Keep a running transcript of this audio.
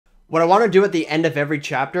What I want to do at the end of every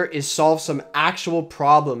chapter is solve some actual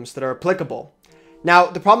problems that are applicable. Now,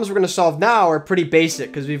 the problems we're going to solve now are pretty basic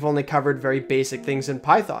because we've only covered very basic things in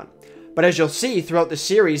Python. But as you'll see throughout the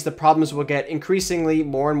series, the problems will get increasingly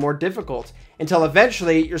more and more difficult until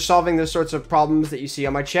eventually you're solving the sorts of problems that you see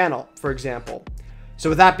on my channel, for example. So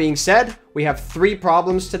with that being said, we have 3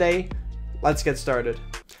 problems today. Let's get started.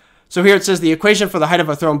 So here it says the equation for the height of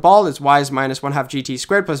a thrown ball is y is minus 1/2 gt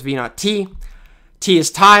squared plus v naught t. T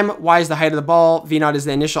is time, y is the height of the ball, v naught is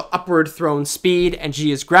the initial upward thrown speed, and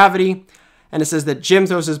g is gravity. And it says that Jim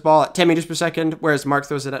throws his ball at 10 meters per second, whereas Mark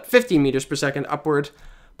throws it at 15 meters per second upward.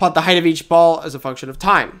 Plot the height of each ball as a function of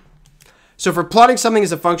time. So for plotting something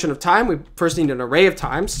as a function of time, we first need an array of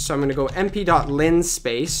times. So I'm going to go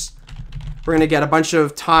np.linspace. We're going to get a bunch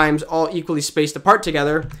of times all equally spaced apart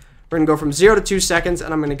together. We're going to go from 0 to 2 seconds,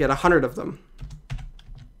 and I'm going to get 100 of them.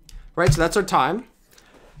 Right, so that's our time.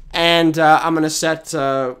 And I'm going to set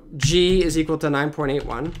g is equal to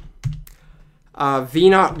 9.81. V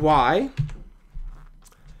naught y,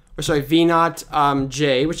 or sorry, v naught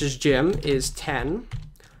j, which is Jim, is 10.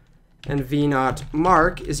 And v naught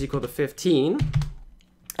Mark is equal to 15.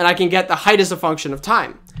 And I can get the height as a function of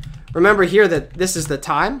time. Remember here that this is the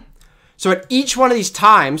time. So at each one of these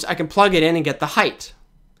times, I can plug it in and get the height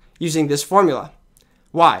using this formula,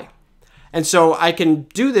 y. And so I can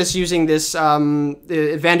do this using this,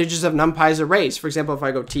 the advantages of numpy's arrays. For example, if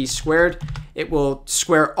I go t squared, it will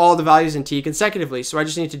square all the values in t consecutively. So I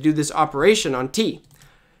just need to do this operation on t.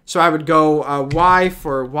 So I would go y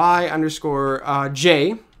for y underscore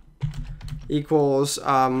j equals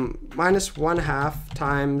minus 1/2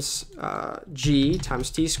 times g times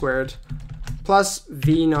t squared plus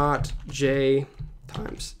v naught j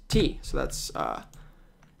times t. So that's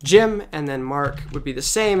Jim, and then Mark would be the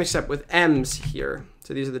same except with m's here.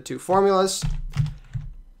 So these are the 2 formulas.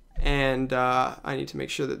 And I need to make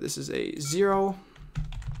sure that this is a 0.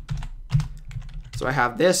 So I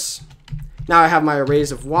have this. Now I have my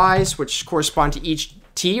arrays of y's, which correspond to each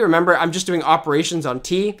t. Remember, I'm just doing operations on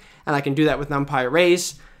t, and I can do that with numpy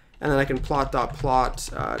arrays. And then I can plot ty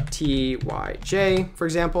j, for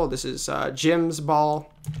example. This is Jim's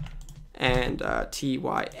ball, and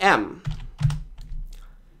tym.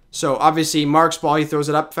 So obviously Mark's ball, he throws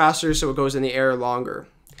it up faster, so it goes in the air longer.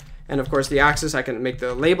 And of course the axis, I can make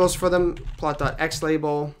the labels for them. Plot.x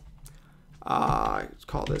label,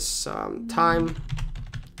 call this time.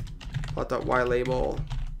 Plot.y label,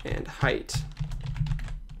 and height.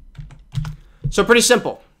 So pretty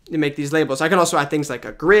simple to make these labels. I can also add things like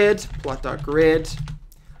a grid, plot.grid.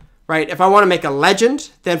 Right, if I want to make a legend,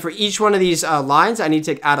 then for each one of these lines, I need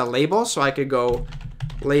to add a label. So I could go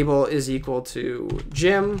label is equal to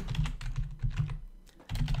Jim,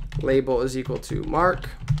 label is equal to Mark,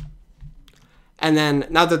 and then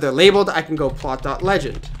now that they're labeled, I can go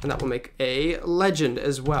plot.legend, and that will make a legend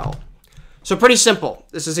as well. So pretty simple.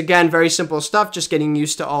 This is, again, very simple stuff, just getting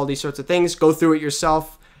used to all these sorts of things. Go through it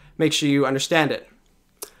yourself, make sure you understand it.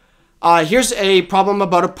 Here's a problem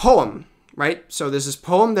about a poem, right? So there's this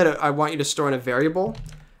poem that I want you to store in a variable.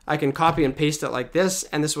 I can copy and paste it like this,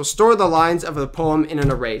 and this will store the lines of the poem in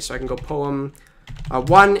an array. So I can go poem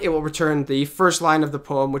 1, it will return the first line of the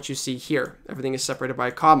poem, which you see here. Everything is separated by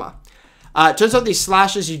a comma. It turns out these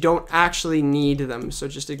slashes, you don't actually need them, so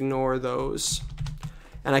just ignore those.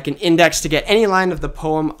 And I can index to get any line of the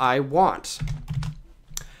poem I want.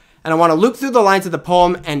 And I want to loop through the lines of the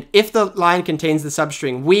poem, and if the line contains the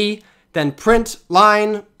substring we, then print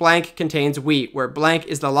line blank contains we, where blank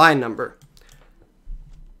is the line number.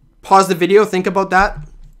 Pause the video, think about that.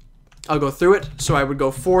 I'll go through it. So I would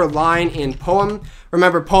go for line in poem.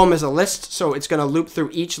 Remember, poem is a list, so it's going to loop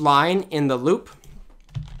through each line in the loop.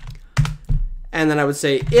 And then I would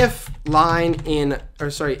say if line in,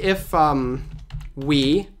 or sorry, if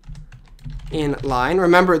we in line.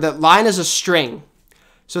 Remember that line is a string.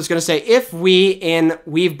 So it's going to say if we in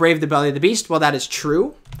we've braved the belly of the beast. Well, that is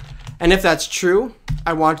true. And if that's true,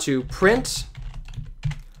 I want to print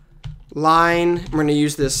line, we're going to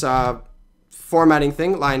use this formatting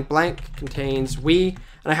thing, line blank contains we,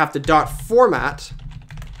 and I have to dot format,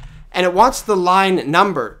 and it wants the line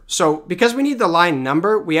number. So because we need the line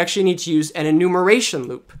number, we actually need to use an enumeration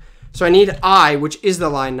loop. So I need I, which is the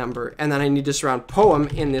line number, and then I need to surround poem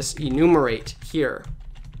in this enumerate here.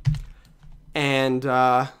 And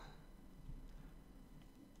I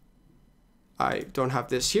don't have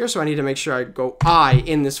this here, so I need to make sure I go I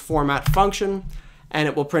in this format function. And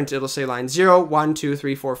it will print, it'll say line 0, 1, 2,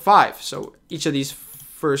 3, 4, 5. So each of these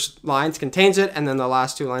first lines contains it, and then the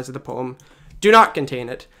last 2 lines of the poem do not contain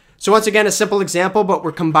it. So once again, a simple example, but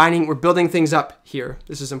we're building things up here.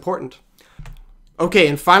 This is important. Okay,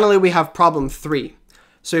 and finally we have problem 3.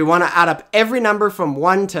 So we want to add up every number from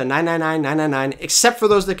 1 to 999,999, except for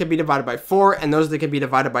those that can be divided by 4 and those that can be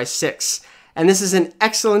divided by 6. And this is an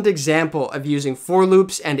excellent example of using for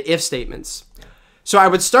loops and if statements. So I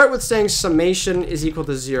would start with saying summation is equal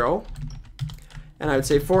to 0. And I would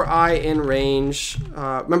say for I in range,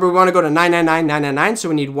 remember we want to go to 999,999, so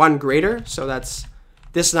we need 1 greater. So that's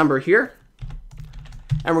this number here.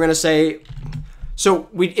 And we're going to say, so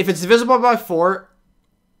if it's divisible by 4,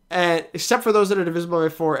 and except for those that are divisible by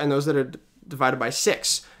 4 and those that are divided by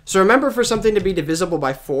 6. So remember, for something to be divisible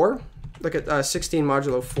by 4, look at 16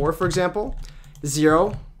 modulo 4, for example,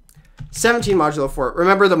 0, 17 modulo 4.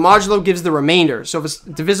 Remember, the modulo gives the remainder. So if it's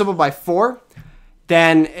divisible by 4,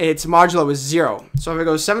 then its modulo is 0. So if it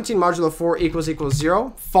goes 17 modulo 4 equals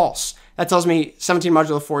 0, false. That tells me 17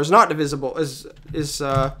 modulo 4 is not divisible,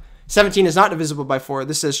 17 is not divisible by 4.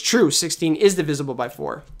 This says true, 16 is divisible by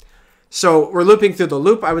 4. So we're looping through the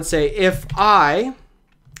loop. I would say if I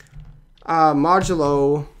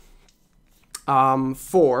modulo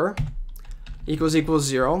 4 equals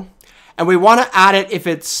 0, and we want to add it if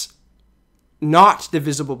it's not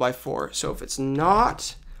divisible by 4. So if it's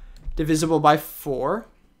not divisible by 4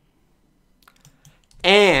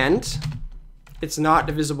 and it's not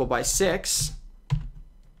divisible by 6,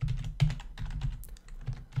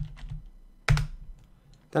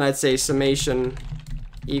 then I'd say summation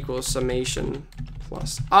equals summation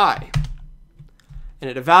plus I. And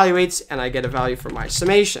it evaluates, and I get a value for my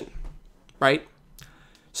summation, right?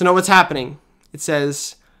 So now what's happening? It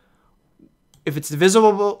says if it's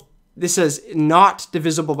divisible, this says not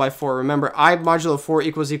divisible by 4. Remember, I modulo 4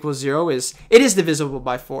 equals 0 it is divisible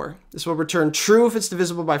by 4. This will return true if it's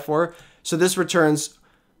divisible by 4. So this returns,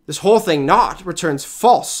 this whole thing not returns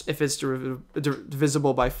false if it's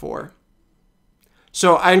divisible by 4.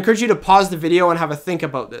 So I encourage you to pause the video and have a think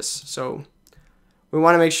about this. So we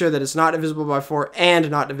want to make sure that it's not divisible by 4 and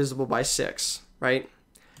not divisible by 6, right?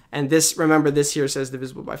 And this, remember, this here says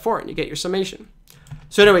divisible by 4, and you get your summation.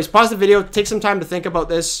 So anyways, pause the video, take some time to think about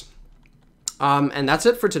this, and that's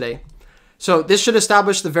it for today. So this should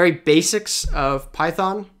establish the very basics of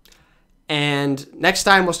Python, and next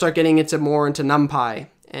time we'll start getting more into numpy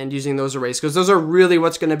and using those arrays, because those are really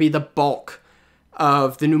what's going to be the bulk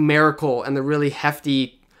of the numerical and the really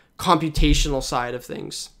hefty computational side of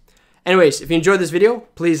things. Anyways, if you enjoyed this video,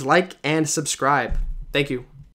 please like and subscribe. Thank you.